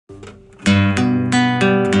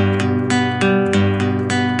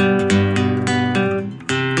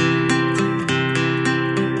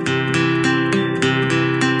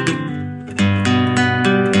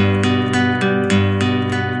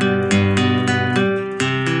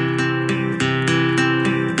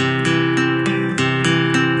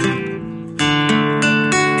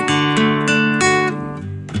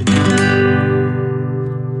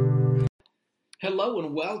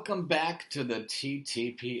Welcome back to the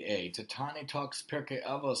TTPA, Tatani Talks Pirkei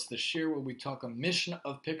Avos, the shir where we talk a mission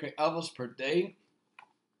of Pirkei Avos per day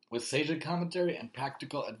with sage commentary and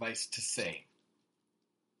practical advice to say.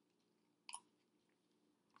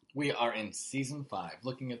 We are in Season 5,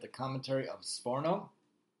 looking at the commentary of Sforno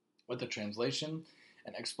with the translation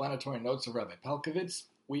and explanatory notes of Rabbi Pelcovitz.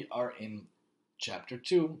 We are in Chapter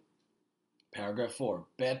 2, Paragraph 4,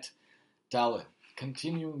 Bet Dalet.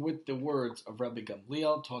 Continuing with the words of Rabbi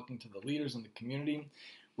Gamliel, talking to the leaders in the community.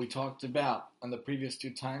 We talked about on the previous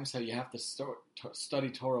 2 times how you have to study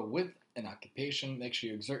Torah with an occupation. Make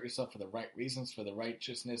sure you exert yourself for the right reasons, for the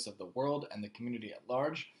righteousness of the world and the community at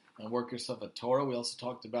large, and work yourself at Torah. We also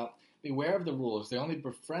talked about beware of the rules. They only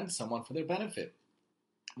befriend someone for their benefit.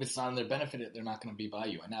 If it's not in their benefit, they're not going to be by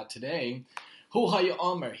you. And now today, Hu Haya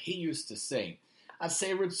Omer, he used to say,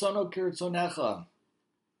 Aseh ritzono kiritzonecha.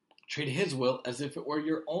 Treat his will as if it were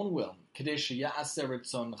your own will, so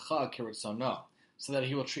that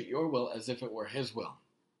he will treat your will as if it were his will.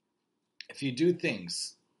 If you do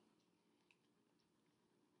things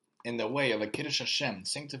in the way of a Kiddush Hashem,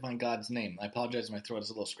 sanctifying God's name, I apologize, my throat is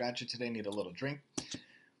a little scratchy today, need a little drink.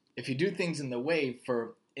 If you do things in the way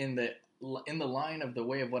in the line of the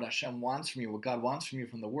way of what Hashem wants from you, what God wants from you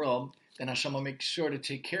from the world, then Hashem will make sure to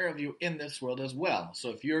take care of you in this world as well. So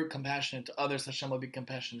if you're compassionate to others, Hashem will be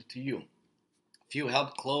compassionate to you. If you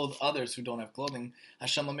help clothe others who don't have clothing,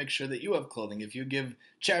 Hashem will make sure that you have clothing. If you give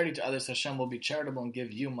charity to others, Hashem will be charitable and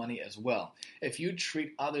give you money as well. If you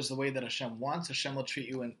treat others the way that Hashem wants, Hashem will treat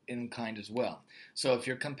you in kind as well. So if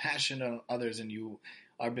you're compassionate on others and you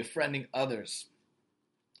are befriending others,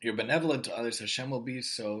 you're benevolent to others, Hashem will be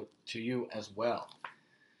so to you as well.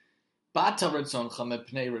 Bata ritzoncha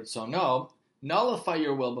mepnei ritzono, nullify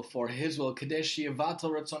your will before his will, kadesh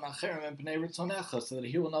yevatal ritzon acherim mepnei ritzonecha, so that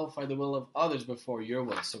he will nullify the will of others before your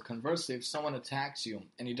will. So conversely, if someone attacks you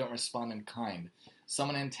and you don't respond in kind,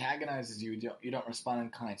 someone antagonizes you, you don't respond in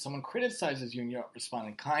kind, someone criticizes you and you don't respond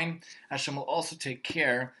in kind, Hashem will also take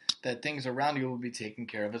care that things around you will be taken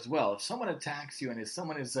care of as well. If someone attacks you and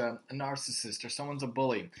someone is a narcissist or someone's a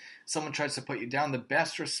bully, someone tries to put you down, the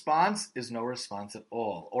best response is no response at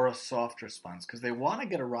all, or a soft response, because they want to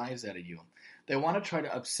get a rise out of you. They want to try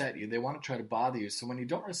to upset you. They want to try to bother you. So when you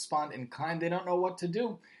don't respond in kind, they don't know what to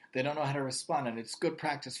do. They don't know how to respond, and it's good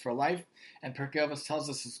practice for life. And Pirkei Avos tells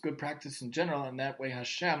us it's good practice in general, and that way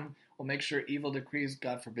Hashem will make sure evil decrees,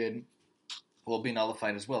 God forbid, will be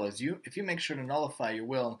nullified as well. If you make sure to nullify your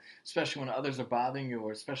will, especially when others are bothering you,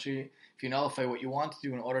 or especially if you nullify what you want to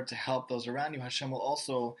do in order to help those around you, Hashem will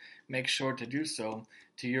also make sure to do so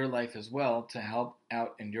to your life as well, to help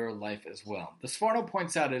out in your life as well. The Sforno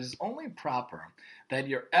points out it is only proper that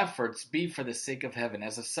your efforts be for the sake of heaven,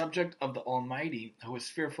 as a subject of the Almighty who is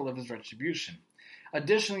fearful of his retribution.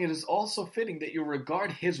 Additionally, it is also fitting that you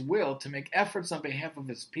regard his will to make efforts on behalf of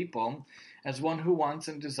his people as one who wants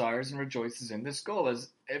and desires and rejoices in this goal, as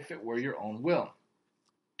if it were your own will.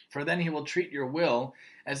 For then he will treat your will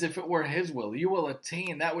as if it were his will. You will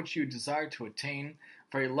attain that which you desire to attain,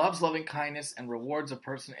 for he loves loving kindness and rewards a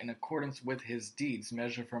person in accordance with his deeds,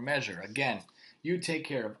 measure for measure. Again, you take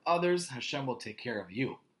care of others, Hashem will take care of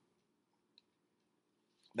you.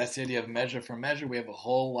 That's the idea of measure for measure. We have a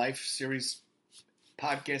whole life series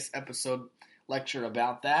podcast episode lecture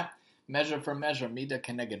about that. Measure for measure, midah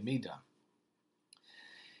keneged midah.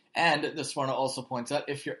 And the Sforno also points out,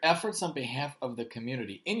 if your efforts on behalf of the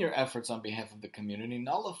community,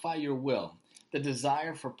 nullify your will, the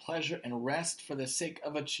desire for pleasure and rest for the sake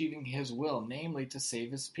of achieving his will, namely to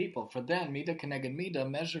save his people. For then, midah keneged midah,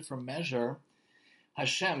 measure for measure,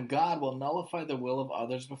 Hashem, God, will nullify the will of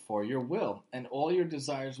others before your will, and all your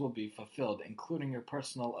desires will be fulfilled, including your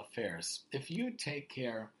personal affairs. If you take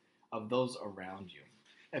care of those around you,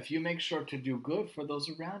 if you make sure to do good for those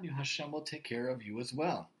around you, Hashem will take care of you as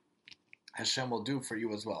well. Hashem will do for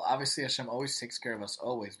you as well. Obviously, Hashem always takes care of us,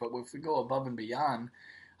 always, but if we go above and beyond,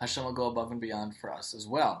 Hashem will go above and beyond for us as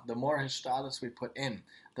well. The more hishtadlus we put in,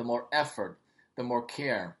 the more effort, the more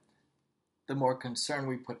care, the more concern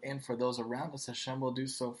we put in for those around us, Hashem will do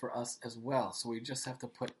so for us as well. So we just have to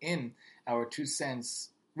put in our 2 cents,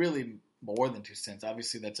 really more than 2 cents.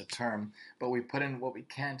 Obviously, that's a term, but we put in what we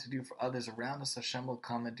can to do for others around us. Hashem will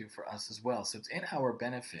come and do for us as well. So it's in our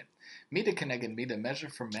benefit. Midah keneged midah, measure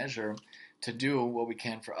for measure, to do what we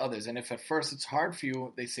can for others. And if at first it's hard for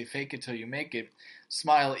you, they say fake it till you make it,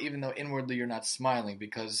 smile even though inwardly you're not smiling,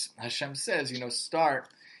 because Hashem says, start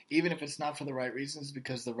even if it's not for the right reasons,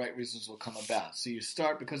 because the right reasons will come about. So you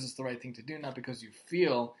start because it's the right thing to do, not because you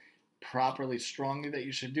feel properly, strongly that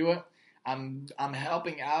you should do it. I'm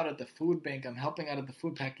helping out at the food bank. I'm helping out at the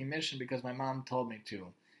food packing mission because my mom told me to.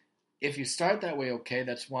 If you start that way, okay,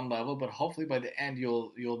 that's one level, but hopefully by the end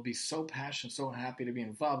you'll be so passionate, so happy to be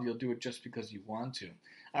involved, you'll do it just because you want to.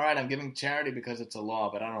 All right, I'm giving charity because it's a law,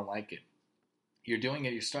 but I don't like it. You're doing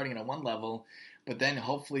it, you're starting at one level, but then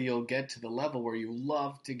hopefully you'll get to the level where you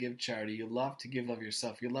love to give charity, you love to give of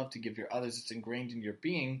yourself, you love to give your others, it's ingrained in your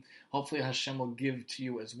being. Hopefully Hashem will give to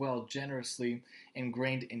you as well, generously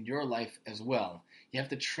ingrained in your life as well. You have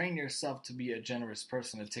to train yourself to be a generous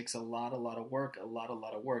person. It takes a lot of work, a lot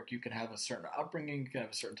of work. You can have a certain upbringing, you can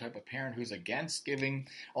have a certain type of parent who's against giving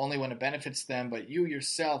only when it benefits them, but you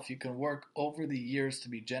yourself, you can work over the years to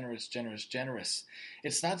be generous.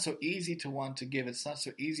 It's not so easy to want to give. It's not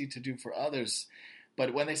so easy to do for others.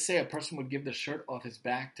 But when they say a person would give the shirt off his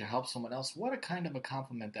back to help someone else, what a kind of a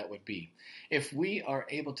compliment that would be. If we are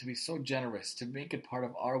able to be so generous, to make it part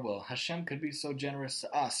of our will, Hashem could be so generous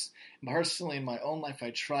to us. Personally, in my own life,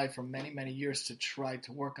 I tried for many years to try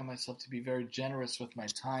to work on myself to be very generous with my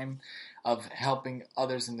time, of helping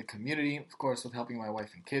others in the community, of course, with helping my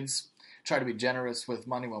wife and kids. Try to be generous with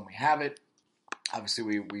money when we have it.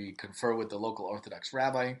 Obviously, we confer with the local Orthodox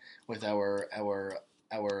rabbi, with our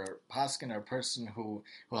paskin, our person who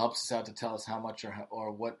helps us out to tell us how much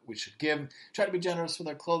or what we should give. Try to be generous with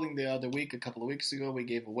our clothing. The other week, a couple of weeks ago, we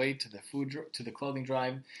gave away to the clothing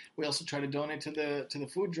drive. We also try to donate to the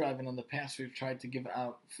food drive, and in the past, we've tried to give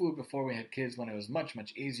out food before we had kids when it was much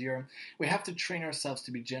easier. We have to train ourselves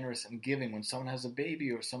to be generous in giving. When someone has a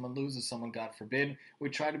baby or someone loses someone, God forbid, we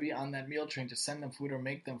try to be on that meal train to send them food or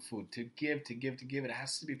make them food, to give. It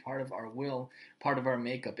has to be part of our will, part of our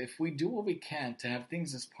makeup. If we do what we can to have things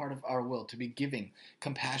as part of our will, to be giving,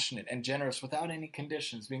 compassionate, and generous without any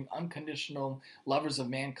conditions, being unconditional lovers of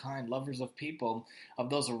mankind, lovers of people, of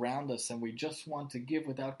those around us, and we just want to give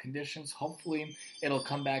without conditions, hopefully it'll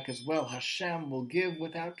come back as well. Hashem will give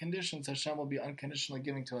without conditions. Hashem will be unconditionally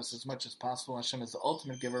giving to us as much as possible. Hashem is the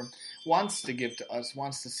ultimate giver, wants to give to us,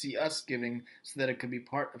 wants to see us giving so that it could be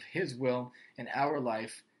part of His will in our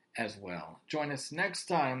life as well. Join us next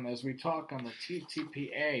time as we talk on the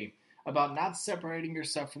TTPA about not separating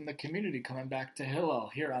yourself from the community, coming back to Hillel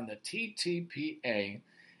here on the TTPA.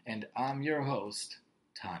 And I'm your host,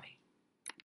 Tani.